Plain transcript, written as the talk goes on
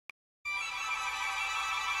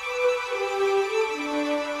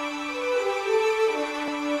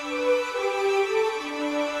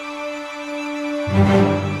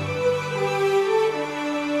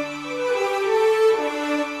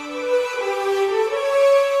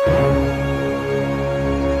All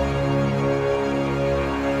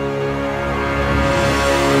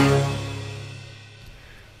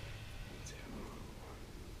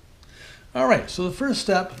right, so the first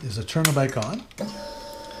step is to turn the bike on.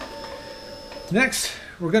 Next,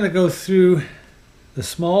 we're going to go through the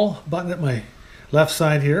small button at my left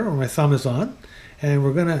side here where my thumb is on, and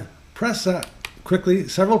we're going to press that quickly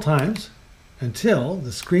several times until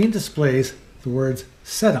the screen displays the words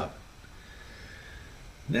setup.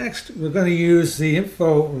 Next, we're going to use the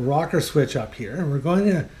info rocker switch up here, and we're going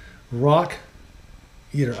to rock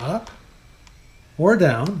either up or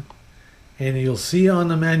down, and you'll see on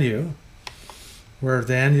the menu where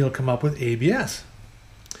then you'll come up with ABS.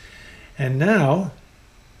 And now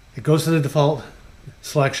it goes to the default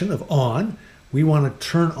selection of on. We want to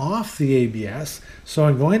turn off the ABS. So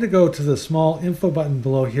I'm going to go to the small info button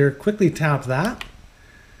below here, quickly tap that.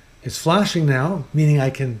 It's flashing now, meaning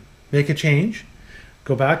I can make a change.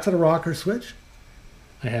 Go back to the rocker switch.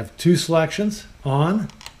 I have two selections, on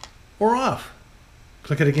or off.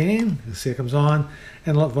 Click it again, you see it comes on,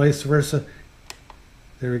 and vice versa.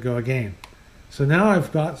 There we go again. So now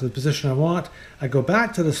I've got the position I want. I go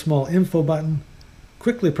back to the small info button,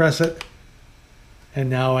 quickly press it, and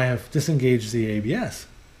now I have disengaged the ABS.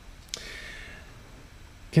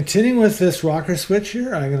 Continuing with this rocker switch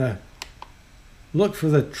here, I'm going to look for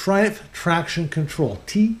the Triumph Traction Control,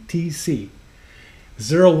 TTC.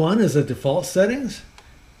 01 is the default settings.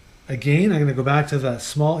 Again, I'm going to go back to that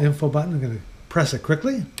small info button. I'm going to press it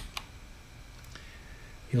quickly.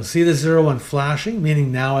 You'll see the 01 flashing,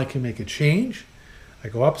 meaning now I can make a change. I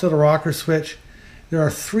go up to the rocker switch. There are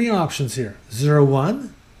three options here: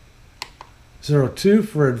 01, 02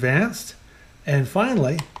 for advanced, and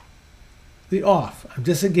finally, the off. I'm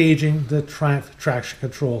disengaging the Triumph Traction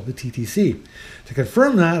Control, the TTC. To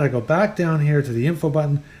confirm that, I go back down here to the info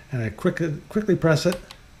button and I quickly press it.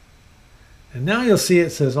 And now you'll see it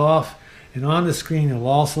says off, and on the screen you'll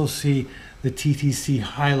also see the TTC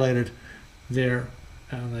highlighted there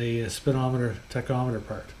on the speedometer, tachometer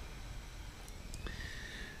part.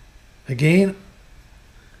 Again,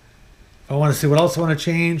 if I want to see what else I want to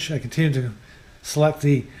change, I continue to select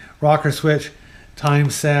the rocker switch, time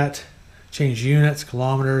set, change units,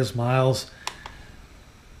 kilometers, miles,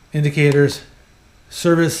 indicators,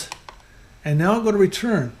 service, and now I'll go to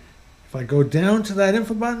return. If I go down to that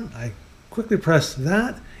info button, I quickly press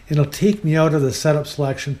that, it'll take me out of the setup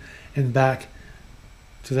selection and back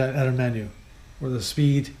to that other menu where the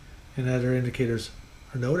speed and other indicators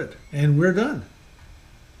are noted. And we're done.